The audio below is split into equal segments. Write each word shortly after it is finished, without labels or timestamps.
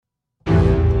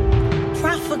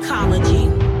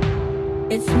Prophecology.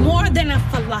 It's more than a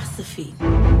philosophy,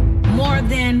 more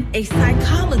than a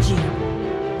psychology,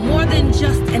 more than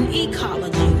just an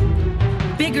ecology,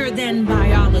 bigger than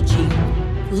biology,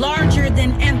 larger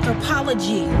than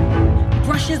anthropology,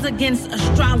 brushes against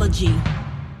astrology.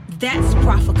 That's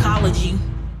prophecology.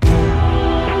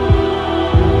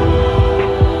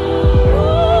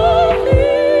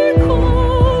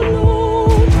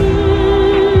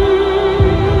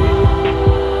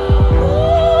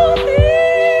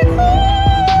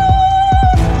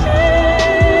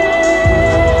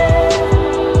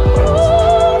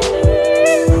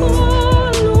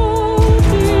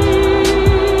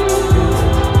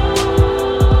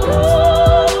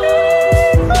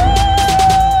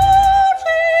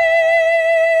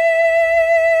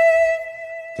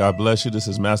 God bless you. This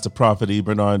is Master Prophet E.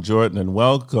 Bernard Jordan, and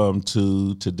welcome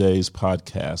to today's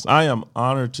podcast. I am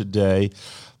honored today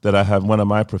that I have one of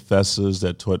my professors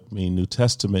that taught me New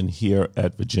Testament here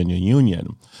at Virginia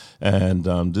Union. And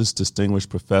this distinguished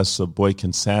professor,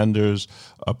 Boykin Sanders,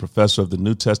 a professor of the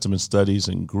New Testament studies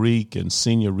in Greek and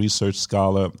senior research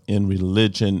scholar in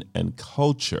religion and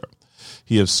culture.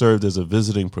 He has served as a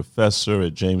visiting professor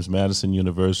at James Madison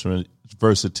University,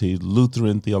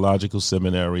 Lutheran Theological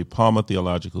Seminary, Palmer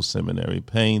Theological Seminary,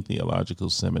 Payne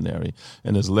Theological Seminary,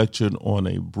 and has lectured on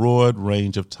a broad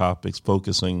range of topics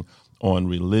focusing on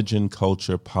religion,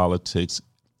 culture, politics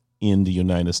in the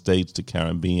United States, the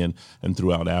Caribbean, and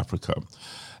throughout Africa.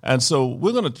 And so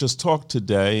we're going to just talk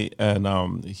today,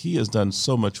 and he has done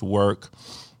so much work.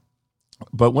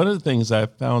 But one of the things I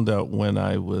found out when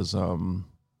I was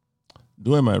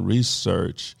doing my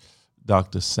research,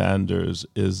 Dr. Sanders,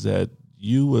 is that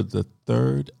you were the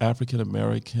third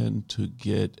African-American to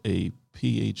get a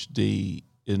PhD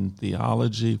in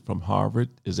theology from Harvard.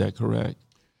 Is that correct?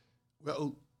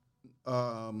 Well,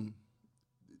 to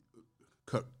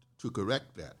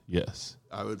correct that, yes,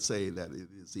 I would say that it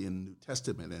is in New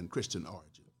Testament and Christian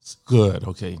origins. Good.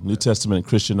 Okay. New Testament and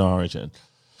Christian origin.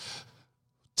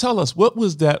 Tell us, what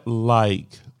was that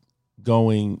like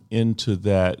going into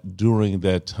that during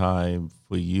that time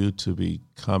for you to be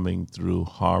coming through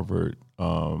Harvard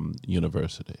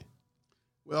University?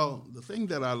 Well, the thing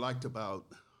that I liked about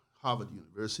Harvard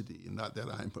University, and not that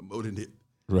I'm promoting it,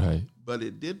 right, but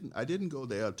I didn't go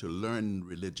there to learn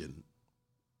religion.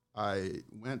 I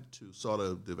went to sort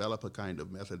of develop a kind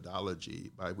of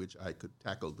methodology by which I could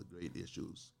tackle the great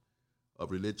issues of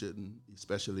religion,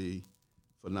 especially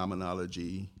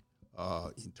phenomenology,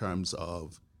 in terms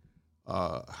of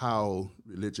how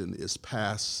religion is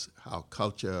passed, how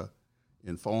culture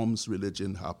informs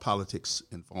religion, how politics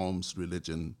informs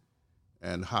religion,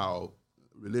 and how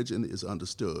religion is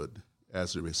understood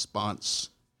as a response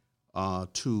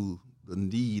to the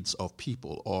needs of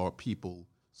people, or people's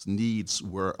needs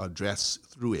were addressed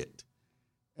through it.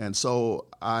 And so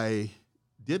I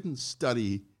didn't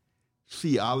study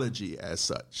theology as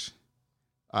such.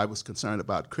 I was concerned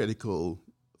about critical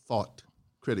thought,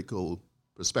 critical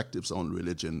perspectives on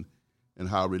religion, and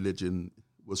how religion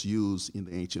was used in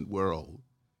the ancient world,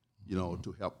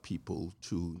 to help people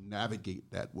to navigate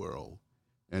that world,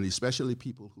 and especially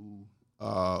people who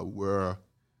were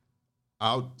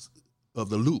out of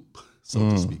the loop, so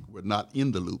to speak, were not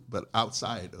in the loop, but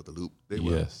outside of the loop. They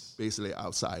were basically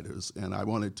outsiders, and I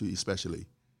wanted to especially,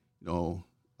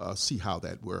 see how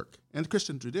that worked. And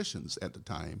Christian traditions at the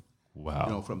time,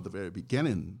 wow, from the very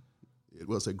beginning, it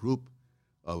was a group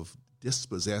of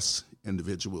dispossessed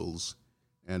individuals,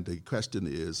 and the question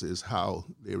is how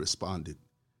they responded,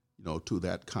 to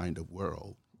that kind of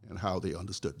world, and how they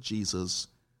understood Jesus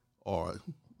or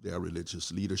their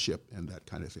religious leadership and that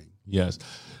kind of thing. Yes.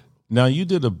 Now, you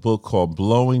did a book called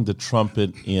Blowing the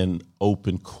Trumpet in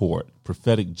Open Court,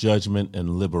 Prophetic Judgment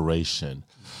and Liberation.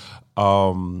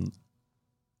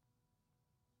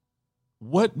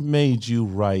 What made you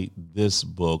write this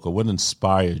book, or what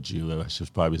inspired you, I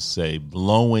should probably say,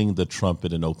 Blowing the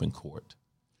Trumpet in Open Court?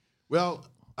 Well,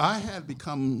 I had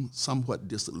become somewhat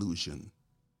disillusioned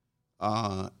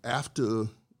after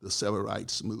the civil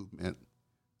rights movement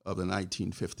of the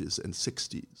 1950s and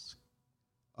 60s,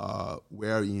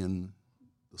 wherein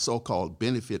the so-called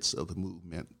benefits of the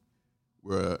movement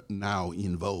were now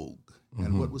in vogue. Mm-hmm.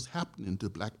 And what was happening to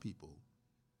black people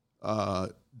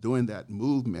during that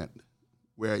movement,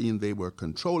 wherein they were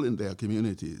controlling their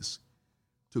communities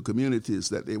to communities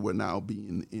that they were now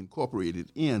being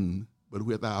incorporated in, but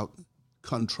without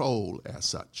control as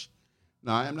such.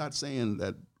 Now, I am not saying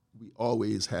that we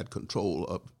always had control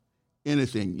of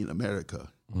anything in America,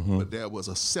 but there was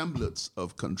a semblance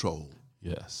of control.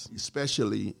 Yes.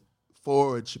 Especially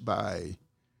forged by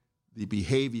the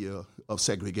behavior of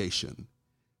segregation,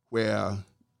 where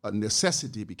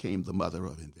necessity became the mother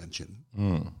of invention.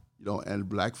 And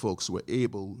black folks were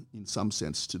able, in some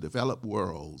sense, to develop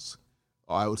worlds,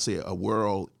 or I would say a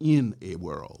world in a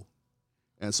world.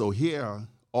 And so here,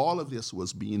 all of this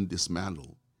was being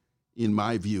dismantled, in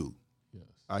my view. Yes.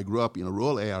 I grew up in a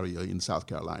rural area in South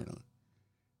Carolina,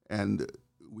 and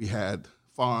we had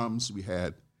farms, we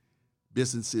had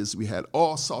businesses, we had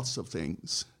all sorts of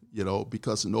things,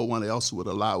 because no one else would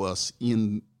allow us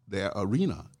in their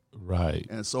arena. Right.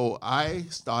 And so I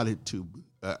started to,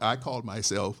 I called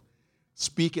myself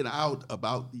speaking out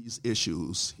about these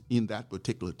issues in that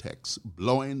particular text,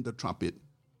 blowing the trumpet,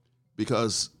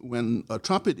 because when a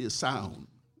trumpet is sound,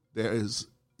 there is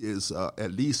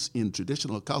at least in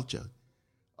traditional culture,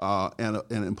 an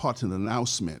important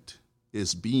announcement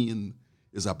is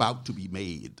about to be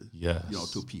made,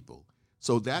 yes, to people.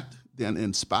 So that then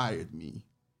inspired me,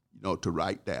 to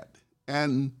write that.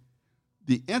 And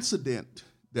the incident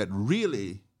that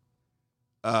really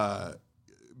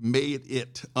made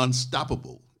it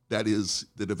unstoppable, that is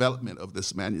the development of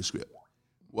this manuscript,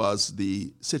 was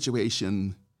the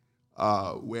situation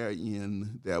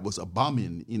wherein there was a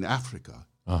bombing in Africa,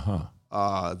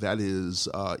 that is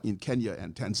in Kenya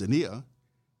and Tanzania.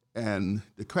 And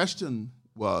the question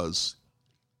was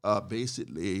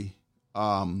basically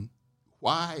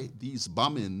why these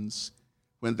bombings,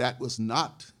 when that was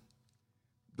not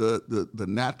the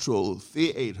natural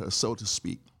theater, so to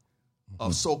speak,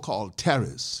 of so-called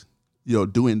terrorists,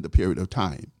 during the period of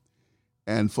time.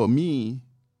 And for me,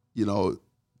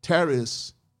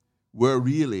 terrorists were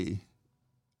really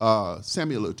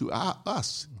similar to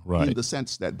us, right, in the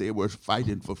sense that they were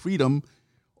fighting for freedom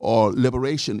or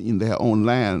liberation in their own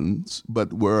lands,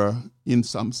 but were, in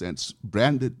some sense,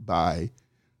 branded by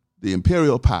the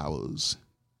imperial powers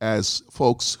as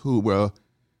folks who were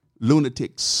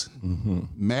lunatics,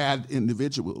 mad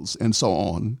individuals, and so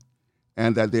on,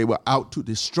 and that they were out to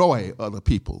destroy other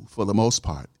people for the most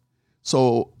part.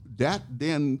 So that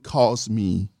then caused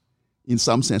me, in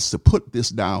some sense, to put this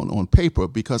down on paper,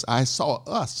 because I saw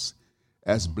us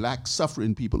as black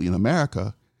suffering people in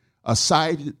America, a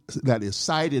side that is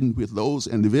siding with those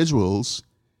individuals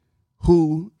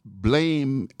who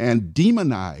blame and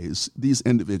demonize these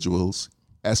individuals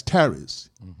as terrorists.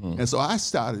 And so I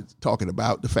started talking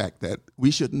about the fact that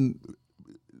we shouldn't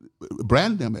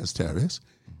brand them as terrorists,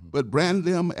 but brand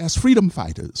them as freedom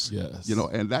fighters. Yes.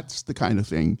 And that's the kind of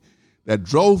thing that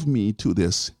drove me to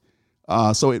this.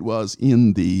 So it was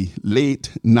in the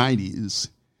late 90s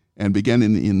and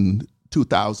beginning in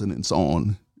 2000 and so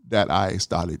on that I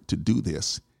started to do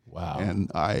this. Wow. And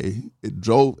it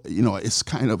drove, it's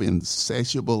kind of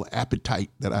insatiable appetite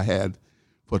that I had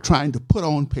for trying to put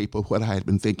on paper what I had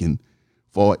been thinking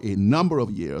for a number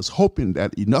of years, hoping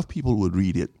that enough people would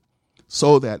read it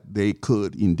so that they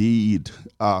could indeed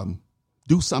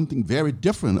do something very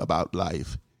different about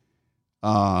life.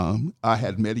 I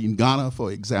had met in Ghana,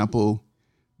 for example,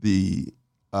 the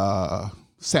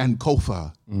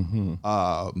Sankofa,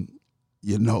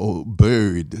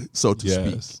 bird, so to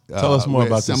speak. Tell us more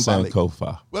about the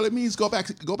Sankofa. Well, it means go back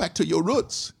to your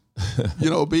roots.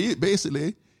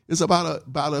 Basically, it's about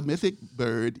a mythic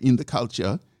bird in the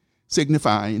culture,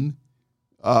 signifying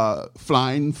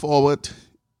flying forward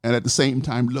and at the same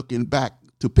time looking back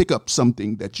to pick up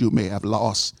something that you may have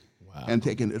lost and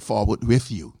taking it forward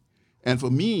with you. And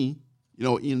for me,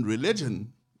 in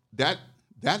religion, that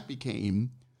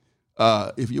became,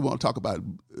 if you want to talk about,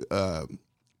 the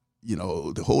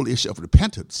whole issue of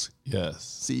repentance. Yes.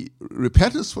 See,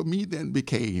 repentance for me then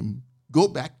became go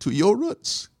back to your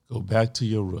roots. Go back to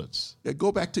your roots. Yeah,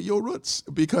 go back to your roots,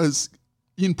 because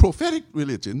in prophetic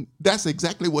religion, that's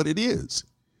exactly what it is.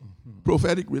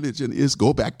 Prophetic religion is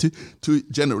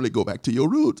generally go back to your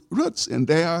roots, and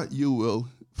there you will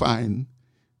find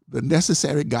the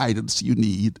necessary guidance you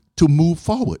need to move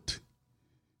forward.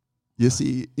 You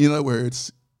see, in other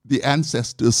words, the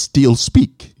ancestors still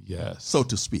speak, yes, so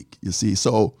to speak. You see,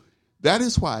 so that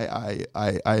is why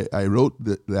I wrote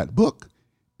that book,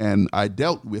 and I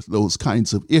dealt with those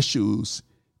kinds of issues.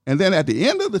 And then at the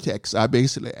end of the text, I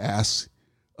basically asked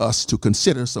us to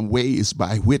consider some ways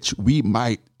by which we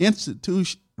might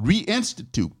reinstitute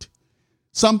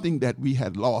something that we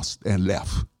had lost and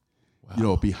left,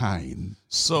 behind.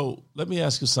 So let me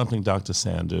ask you something, Dr.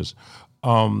 Sanders.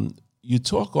 You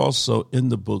talk also in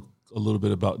the book a little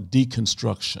bit about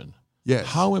deconstruction. Yes.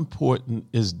 How important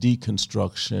is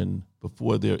deconstruction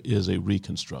before there is a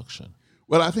reconstruction?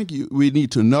 Well, I think we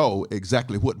need to know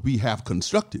exactly what we have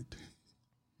constructed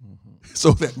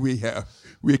so that we can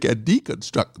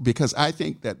deconstruct, because I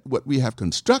think that what we have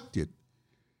constructed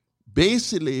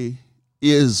basically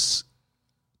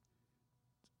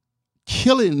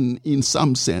killing, in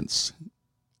some sense,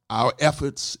 our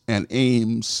efforts and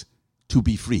aims to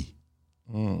be free.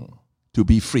 To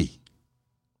be free.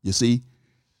 You see?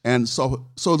 And so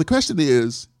the question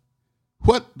is,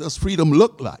 what does freedom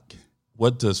look like?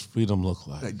 What does freedom look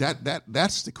like?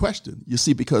 That's the question. You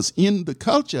see, because in the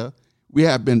culture, we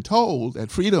have been told that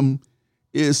freedom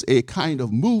is a kind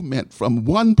of movement from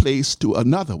one place to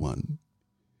another one.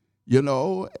 You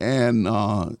know, and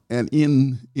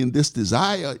in this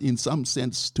desire, in some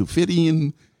sense, to fit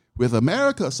in with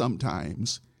America,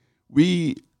 sometimes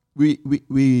we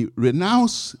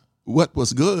renounce what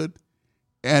was good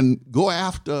and go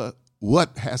after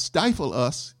what has stifled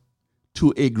us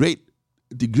to a great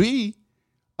degree,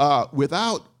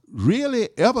 without really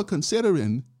ever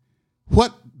considering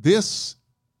what this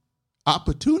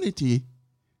opportunity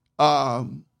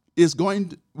is going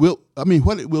to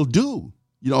what it will do.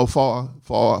 You know, for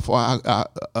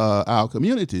our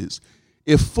communities,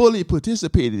 if fully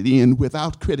participated in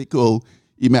without critical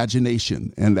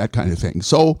imagination and that kind of thing.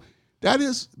 So that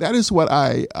is what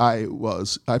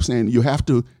I'm saying. You have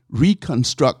to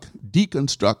reconstruct,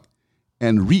 deconstruct,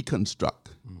 and reconstruct.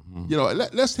 Mm-hmm. You know,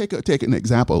 let's take an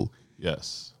example.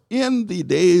 Yes. In the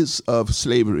days of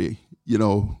slavery, you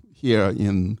know, here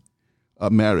in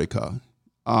America,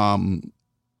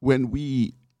 when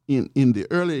we in the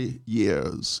early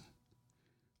years,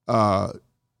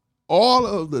 all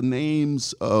of the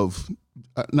names of,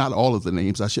 not all of the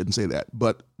names, I shouldn't say that,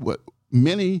 but what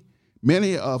many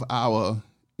of our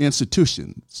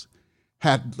institutions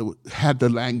had the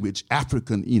language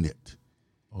African in it.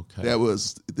 Okay. There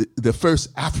was the first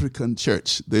African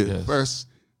church, the first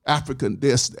African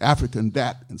this, African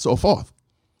that, and so forth.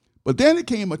 But then it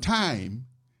came a time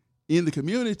in the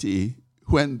community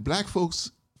when black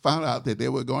folks found out that they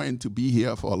were going to be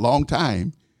here for a long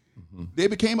time. Mm-hmm. They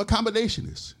became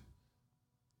accommodationists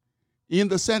in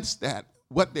the sense that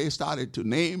what they started to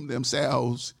name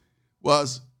themselves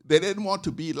was they didn't want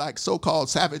to be like so-called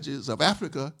savages of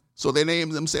Africa, so they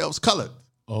named themselves colored.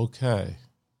 Okay.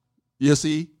 You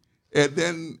see? And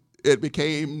then it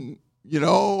became, you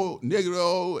know,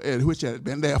 Negro, and which had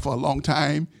been there for a long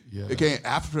time. Yeah. Became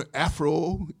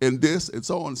Afro and this and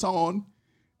so on and so on.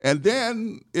 And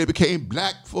then it became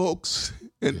black folks,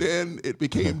 and then it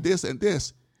became this and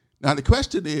this. Now the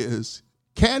question is,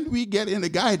 can we get any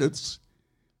guidance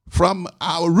from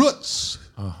our roots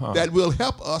that will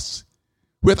help us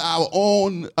with our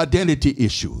own identity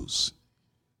issues?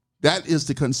 That is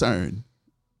the concern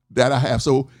that I have.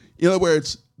 So in other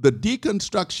words, the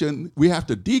deconstruction, we have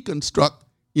to deconstruct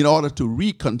in order to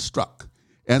reconstruct.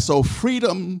 And so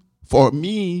freedom for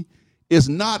me is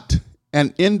not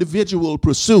an individual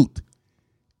pursuit.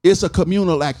 It's a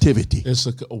communal activity. It's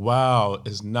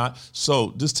not.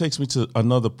 So this takes me to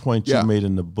another point you made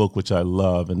in the book, which I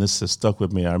love, and this has stuck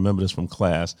with me. I remember this from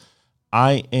class.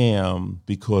 I am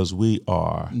because we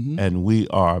are, and we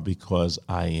are because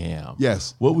I am.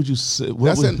 Yes. What would you say?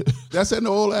 That's an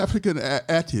old African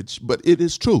adage, but it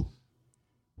is true.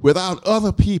 Without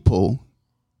other people,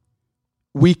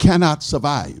 we cannot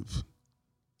survive.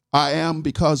 I am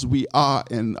because we are,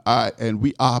 and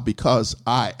we are because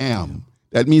I am.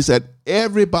 That means that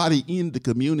everybody in the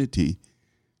community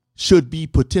should be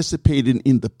participating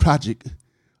in the project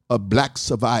of black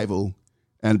survival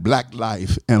and black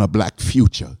life and a black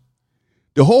future.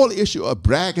 The whole issue of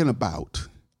bragging about,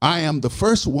 I am the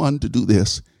first one to do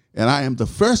this, and I am the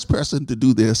first person to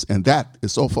do this, and that,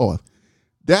 and so forth,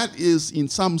 that is in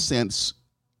some sense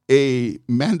a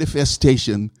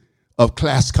manifestation of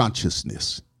class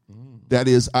consciousness. That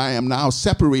is, I am now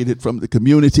separated from the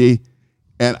community,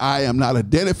 and I am not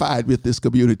identified with this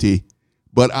community,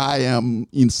 but I am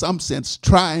in some sense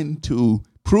trying to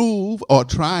prove or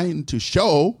trying to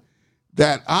show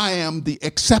that I am the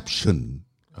exception.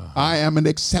 I am an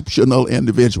exceptional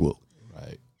individual.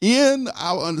 Right. In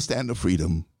our understanding of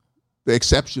freedom, the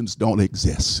exceptions don't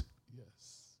exist.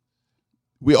 Yes.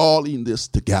 We're all in this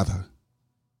together.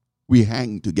 We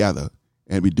hang together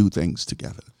and we do things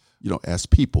together, you know, as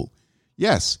people.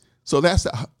 Yes. So that's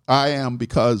I am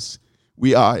because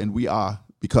we are, and we are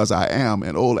because I am,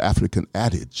 an old African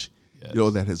adage, you know,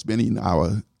 that has been in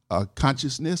our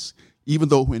consciousness, even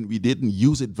though when we didn't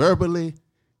use it verbally,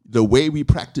 the way we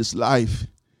practice life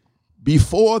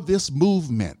before this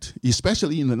movement,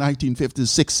 especially in the 1950s,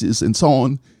 60s, and so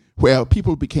on, where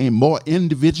people became more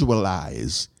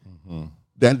individualized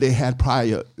than they had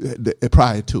prior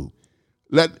to.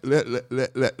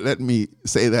 Let me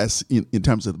say that in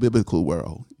terms of the biblical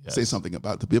world. Yes. Say something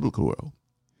about the biblical world.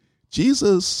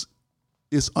 Jesus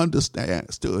is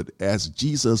understood as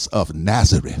Jesus of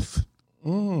Nazareth.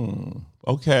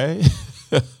 Okay.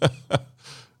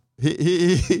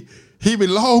 he He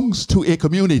belongs to a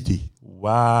community.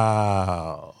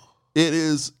 Wow. It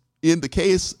is in the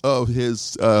case of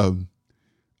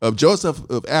of Joseph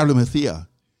of Arimathea.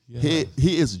 Yes.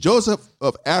 He is Joseph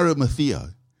of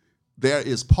Arimathea. There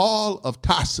is Paul of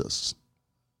Tarsus.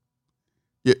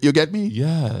 You get me?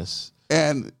 Yes.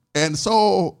 And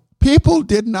so people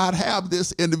did not have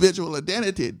this individual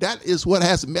identity. That is what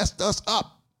has messed us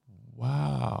up.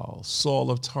 Wow.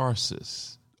 Saul of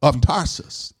Tarsus. Of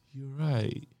Tarsus. You're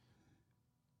right.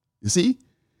 You see?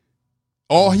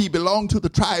 Or he belonged to the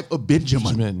tribe of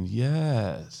Benjamin.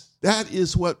 Yes. That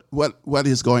is what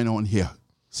is going on here.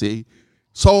 See?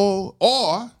 So,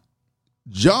 or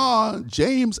John,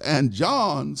 James and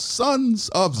John, sons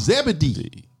of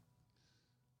Zebedee.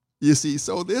 You see,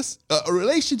 so this a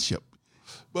relationship.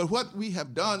 But what we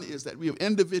have done is that we have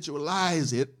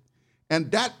individualized it, and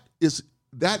that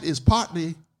is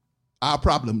partly our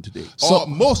problem today, or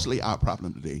mostly our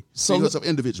problem today, because of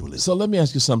individualism. So let me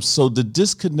ask you something. So the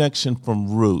disconnection from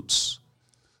roots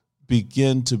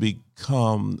begin to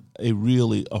become a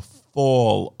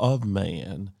fall of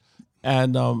man.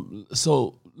 And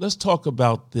so let's talk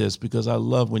about this, because I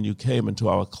love when you came into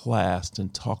our class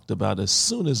and talked about as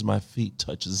soon as my feet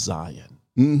touch Zion.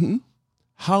 Mm-hmm.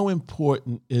 How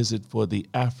important is it for the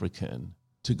African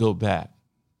to go back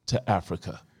to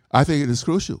Africa? I think it is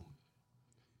crucial.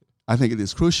 I think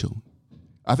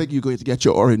you're going to get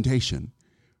your orientation.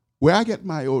 Where I get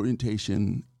my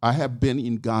orientation, I have been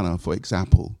in Ghana, for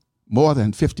example, more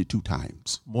than 52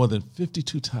 times. More than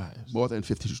 52 times? More than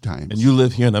 52 times. And you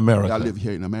live here in America? I live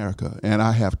here in America, and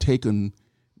I have taken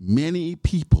many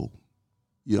people,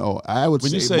 I would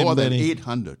say more than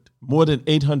 800. More than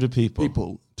 800 people.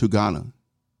 People to Ghana,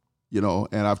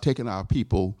 and I've taken our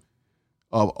people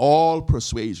of all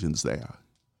persuasions there,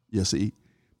 you see.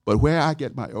 But where I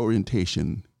get my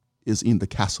orientation is in the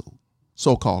castle,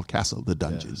 so-called castle, the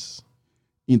dungeons,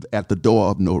 at the door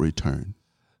of no return.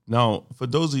 Now, for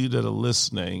those of you that are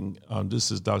listening,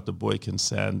 this is Dr. Boykin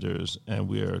Sanders, and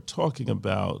we are talking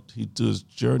about, he does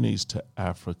journeys to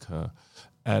Africa.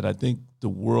 And I think the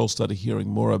world started hearing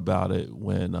more about it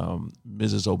when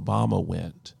Mrs. Obama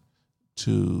went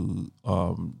to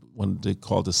when they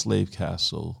called the slave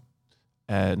castle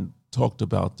and talked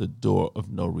about the door of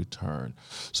no return.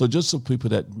 So just so people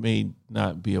that may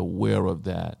not be aware of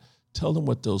that, tell them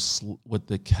what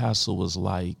the castle was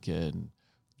like and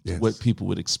what people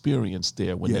would experience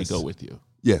there when they go with you.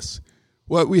 Yes.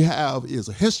 What we have is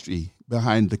a history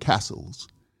behind the castles.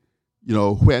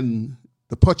 When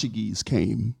the Portuguese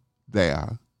came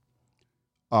there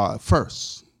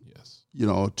first,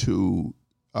 to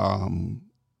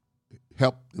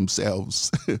help themselves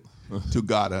to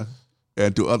Ghana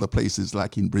and to other places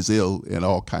like in Brazil and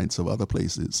all kinds of other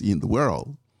places in the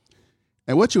world.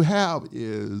 And what you have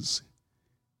is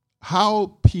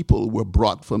how people were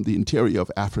brought from the interior of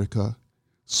Africa,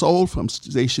 sold from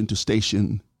station to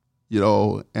station,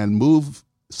 and moved,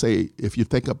 say, if you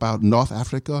think about North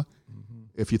Africa,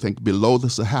 if you think below the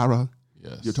Sahara,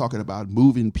 you're talking about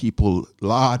moving people,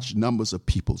 large numbers of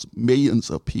people, millions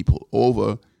of people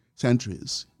over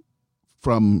centuries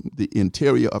from the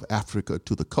interior of Africa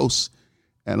to the coast.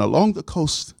 And along the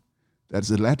coast, that's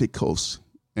the Atlantic coast,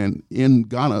 and in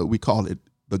Ghana, we call it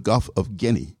the Gulf of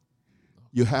Guinea.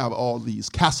 You have all these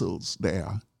castles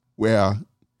there where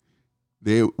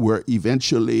they were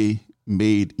eventually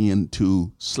made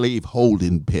into slave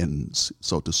holding pens,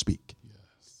 so to speak.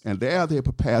 Yes. And there they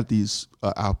prepared these,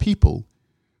 our people,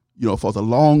 for the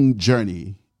long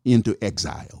journey into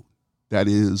exile. That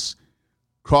is,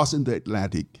 crossing the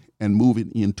Atlantic and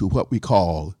moving into what we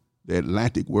call the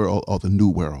Atlantic world or the New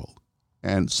World.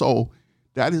 And so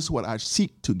that is what I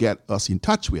seek to get us in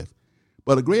touch with.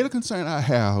 But a greater concern I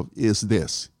have is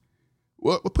this.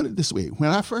 Well, we'll put it this way. When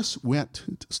I first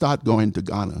start going to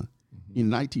Ghana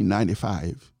in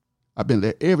 1995, I've been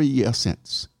there every year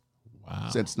since. Wow.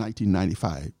 Since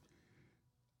 1995.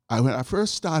 When I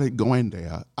first started going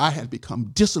there, I had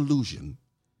become disillusioned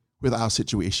with our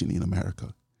situation in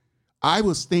America. I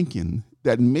was thinking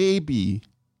that maybe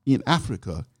in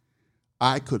Africa,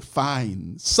 I could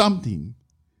find something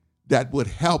that would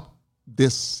help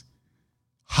this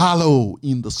hollow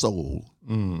in the soul,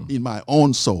 in my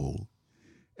own soul.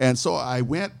 And so I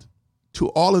went to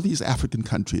all of these African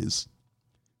countries,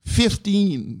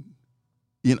 15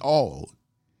 in all,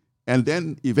 and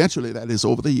then eventually, that is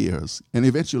over the years, and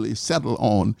eventually settled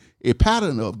on a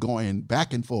pattern of going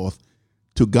back and forth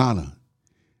to Ghana.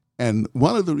 And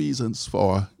one of the reasons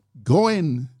for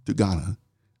going to Ghana,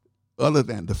 other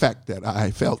than the fact that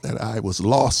I felt that I was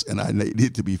lost and I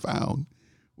needed to be found,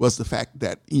 was the fact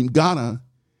that in Ghana,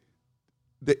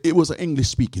 it was an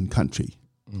English-speaking country.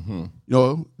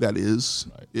 That is,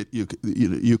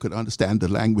 you could understand the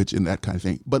language and that kind of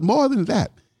thing. But more than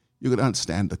that, you could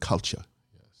understand the culture.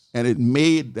 Yes. And it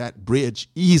made that bridge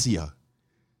easier,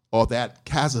 or that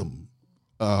chasm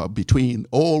between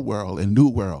old world and new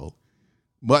world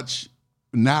much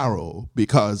narrow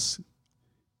because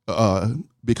of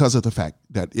the fact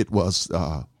that it was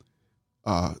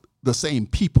the same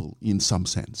people in some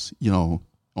sense,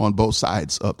 on both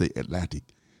sides of the Atlantic.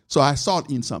 So I sought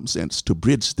in some sense to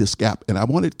bridge this gap, and I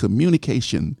wanted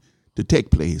communication to take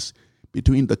place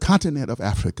between the continent of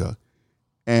Africa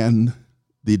and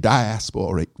the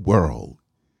diasporic world.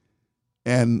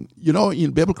 And,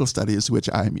 in biblical studies, which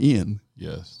I'm in,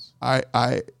 yes,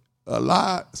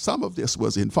 some of this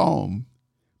was informed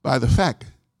by the fact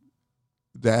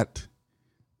that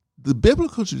the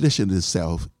biblical tradition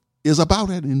itself is about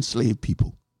an enslaved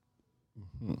people.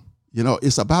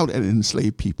 It's about an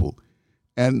enslaved people.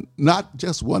 And not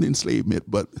just one enslavement,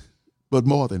 but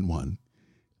more than one.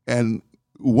 And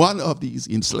one of these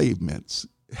enslavements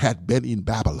had been in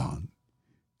Babylon.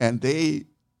 And they,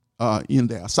 in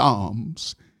their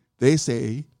Psalms, they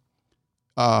say,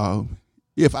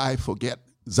 if I forget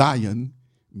Zion,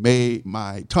 may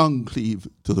my tongue cleave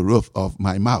to the roof of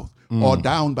my mouth. Or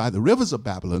down by the rivers of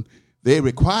Babylon, they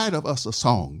required of us a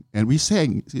song. And we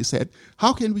sang, he said,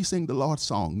 how can we sing the Lord's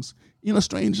songs in a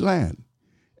strange land?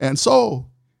 And so,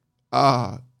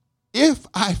 if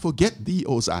I forget thee,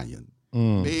 O Zion,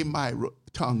 may my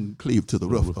tongue cleave to the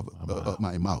roof of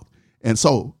my mouth. And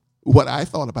so, what I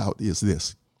thought about is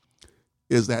this,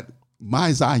 is that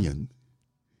my Zion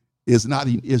is not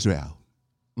in Israel,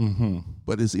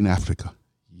 but is in Africa.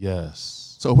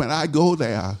 Yes. So when I go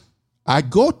there, I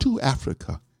go to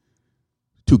Africa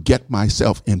to get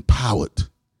myself empowered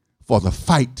for the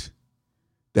fight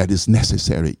that is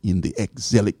necessary in the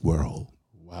exilic world.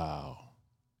 Wow.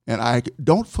 And I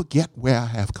don't forget where I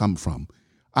have come from.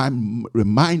 I'm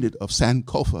reminded of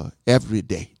Sankofa every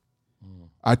day.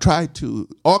 I try to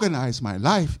organize my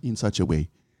life in such a way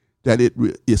that it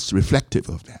is reflective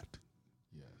of that.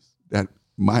 Yes. That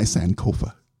my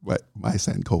Sankofa,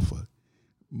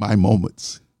 my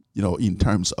moments, in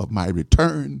terms of my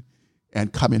return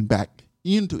and coming back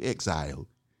into exile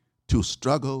to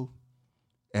struggle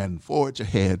and forge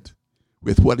ahead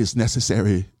with what is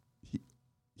necessary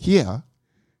here.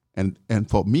 And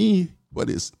for me, what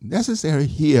is necessary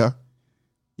here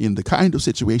in the kind of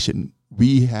situation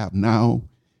we have now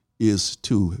is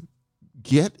to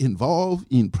get involved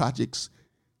in projects,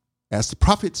 as the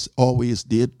prophets always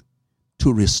did,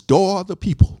 to restore the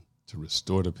people. To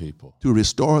restore the people. To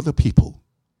restore the people.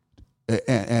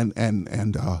 And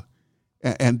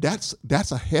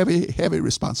that's a heavy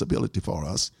responsibility for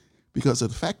us because of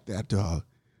the fact that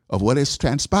of what has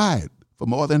transpired for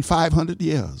more than 500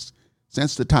 years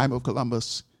since the time of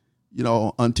Columbus,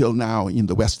 until now in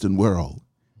the Western world.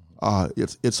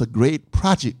 It's a great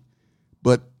project,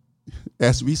 but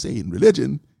as we say in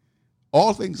religion,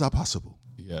 all things are possible.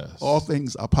 Yes. All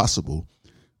things are possible.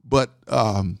 But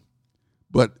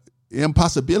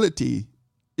impossibility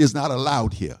is not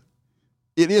allowed here.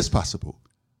 It is possible.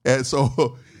 And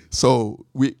so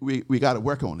we got to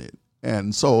work on it.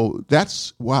 And so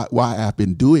that's why I've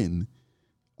been doing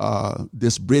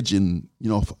this bridging,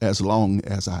 as long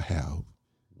as I have.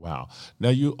 Wow. Now,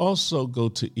 you also go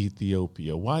to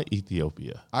Ethiopia. Why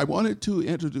Ethiopia? I wanted to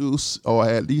introduce, or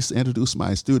at least introduce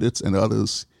my students and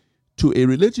others to a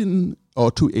religion or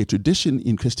to a tradition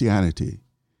in Christianity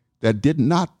that did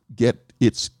not get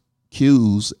its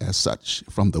cues as such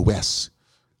from the West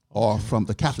or from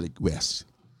the Catholic West.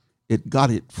 It got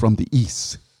it from the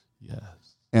East. Yes.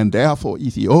 And therefore,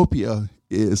 Ethiopia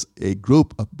is a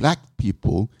group of black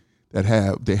people that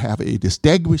have a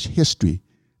distinguished history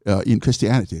in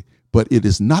Christianity, but it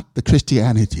is not the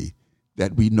Christianity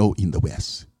that we know in the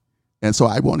West. And so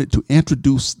I wanted to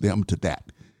introduce them to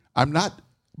that.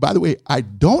 By the way, I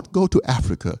don't go to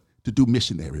Africa to do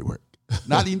missionary work,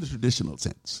 not in the traditional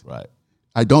sense. Right.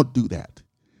 I don't do that.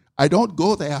 I don't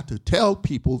go there to tell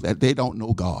people that they don't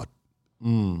know God.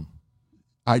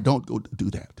 I don't go to do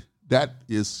that. That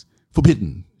is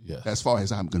forbidden, as far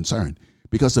as I'm concerned,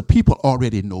 because the people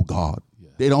already know God. Yeah.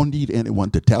 They don't need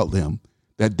anyone to tell them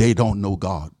that they don't know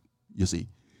God, you see.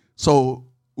 So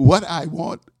what I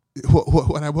want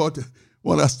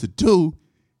us to do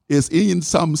is, in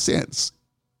some sense,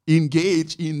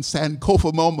 engage in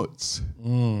Sankofa moments.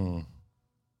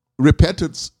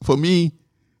 Repentance for me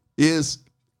is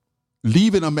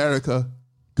leaving America,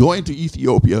 going to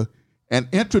Ethiopia, and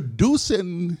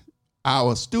introducing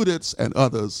our students and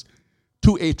others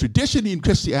to a tradition in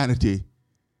Christianity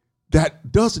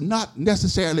that does not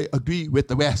necessarily agree with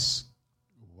the West.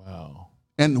 Wow.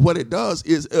 And what it does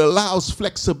is it allows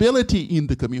flexibility in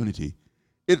the community.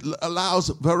 It allows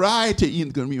variety in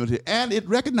the community, and it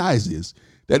recognizes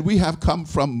that we have come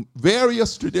from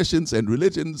various traditions and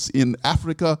religions in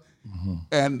Africa,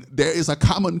 and there is a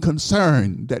common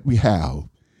concern that we have,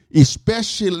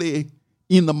 especially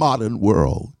in the modern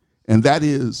world, and that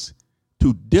is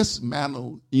to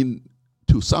dismantle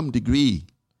to some degree,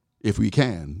 if we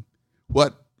can,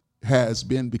 what has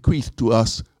been bequeathed to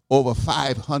us over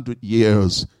 500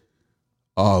 years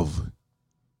of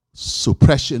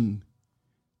suppression,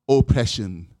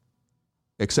 oppression,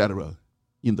 etc.,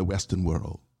 in the Western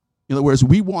world. In other words,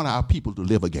 we want our people to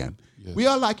live again. Yes. We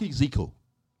are like Ezekiel,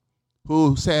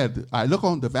 who said, I look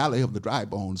on the valley of the dry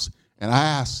bones, and I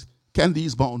ask, can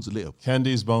these bones live? Can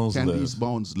these bones live? Can these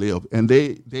bones live? And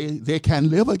they can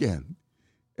live again.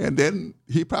 And then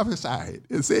he prophesied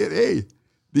and said, hey,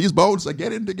 these bones are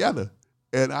getting together.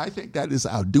 And I think that is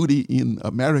our duty in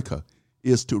America,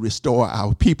 is to restore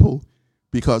our people,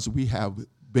 because we have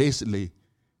basically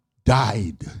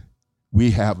died. We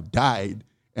have died.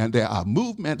 And there are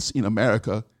movements in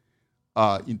America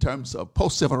in terms of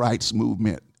post-civil rights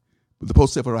movement, the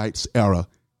post-civil rights era,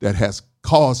 that has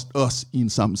caused us, in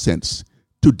some sense,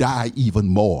 to die even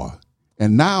more.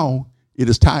 And now it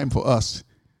is time for us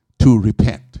to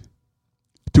repent.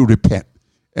 To repent.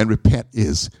 And repent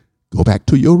is go back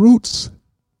to your roots.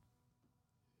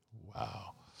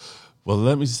 Wow. Well,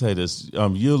 let me say this.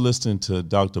 You're listening to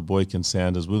Dr. Boykin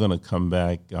Sanders. We're going to come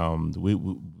back.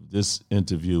 This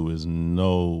interview is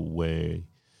nowhere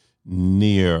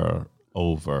near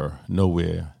over.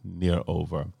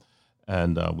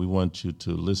 And we want you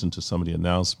to listen to some of the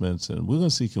announcements, and we're going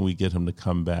to see, can we get him to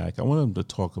come back. I want him to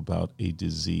talk about a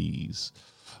disease.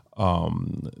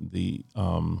 The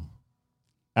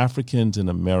Africans in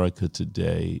America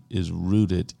today is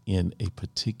rooted in a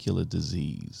particular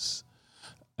disease.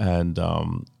 And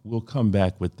we'll come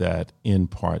back with that in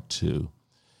part 2.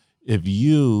 If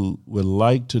you would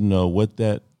like to know what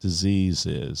that disease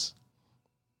is,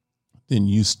 then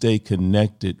you stay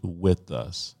connected with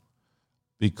us,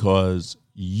 because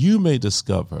you may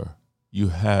discover you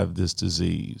have this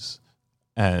disease,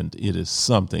 and it is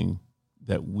something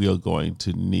that we're going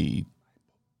to need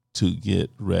to get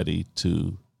ready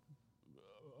to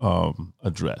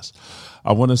address.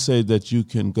 I want to say that you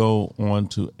can go on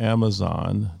to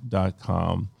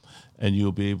Amazon.com, and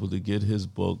you'll be able to get his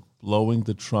book, Blowing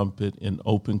the Trumpet in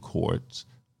Open Courts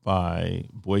by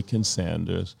Boykin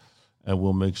Sanders, and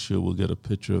we'll make sure we'll get a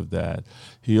picture of that.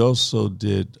 He also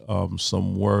did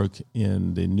some work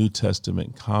in the New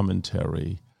Testament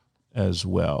commentary as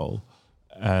well,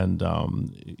 and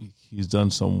he's done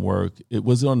some work.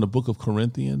 Was it on the book of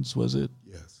Corinthians, was it?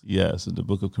 Yes. Yes, in the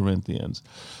book of Corinthians.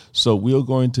 So we're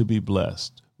going to be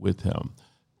blessed with him.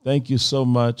 Thank you so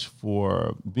much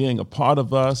for being a part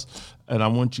of us, and I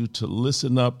want you to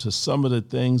listen up to some of the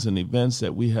things and events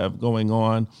that we have going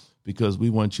on, because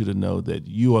we want you to know that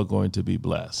you are going to be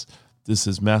blessed. This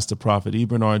is Master Prophet E.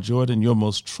 Bernard Jordan, your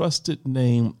most trusted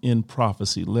name in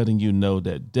prophecy, letting you know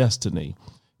that destiny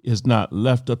is not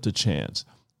left up to chance,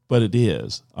 but it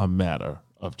is a matter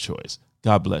of choice.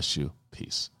 God bless you.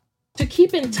 Peace. To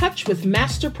keep in touch with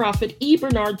Master Prophet E.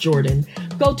 Bernard Jordan,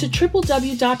 go to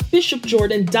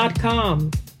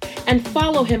www.bishopjordan.com and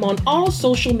follow him on all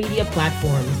social media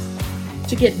platforms.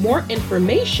 To get more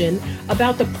information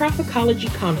about the Prophecology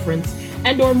Conference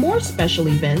and or more special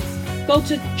events, go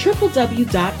to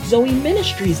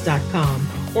www.zoeministries.com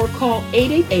or call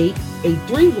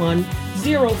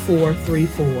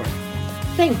 888-831-0434.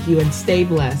 Thank you and stay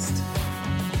blessed.